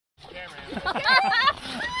Wait,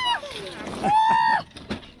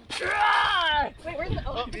 where's the...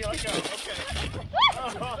 Oh,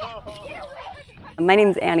 okay. My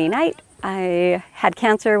name's Annie Knight. I had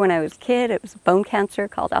cancer when I was a kid. It was bone cancer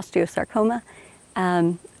called osteosarcoma.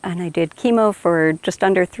 And I did chemo for just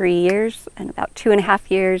under 3 years, and about 2.5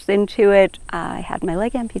 years into it, I had my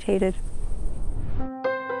leg amputated.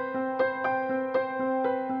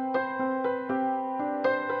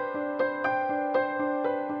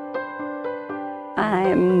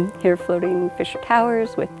 I'm here floating Fisher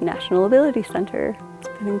Towers with National Ability Center. It's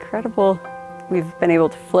been incredible. We've been able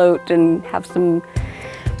to float and have some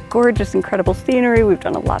gorgeous, incredible scenery. We've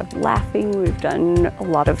done a lot of laughing. We've done a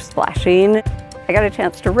lot of splashing. I got a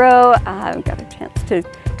chance to row. Got a chance to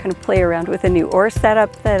kind of play around with a new oar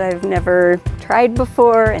setup that I've never tried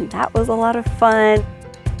before, and that was a lot of fun.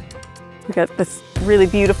 We got this really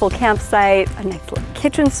beautiful campsite, a nice little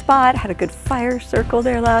kitchen spot, had a good fire circle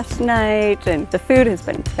there last night, and the food has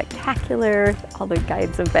been spectacular. All the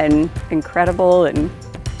guides have been incredible and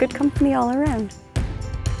good company all around.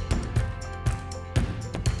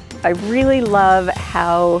 I really love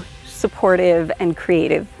how supportive and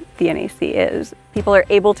creative the NAC is. People are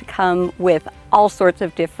able to come with all sorts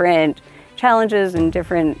of different challenges and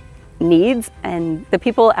different needs, and the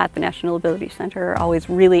people at the National Ability Center are always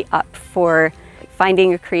really up for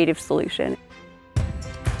finding a creative solution.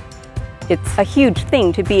 It's a huge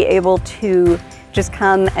thing to be able to just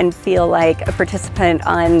come and feel like a participant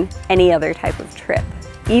on any other type of trip.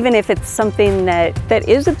 Even if it's something that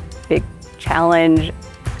is a big challenge,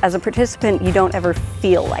 as a participant, you don't ever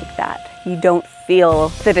feel like that. You don't feel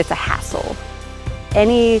that it's a hassle.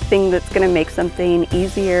 Anything that's going to make something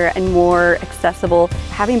easier and more accessible,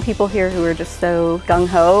 having people here who are just so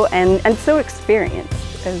gung-ho and so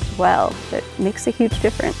experienced as well, that makes a huge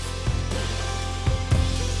difference.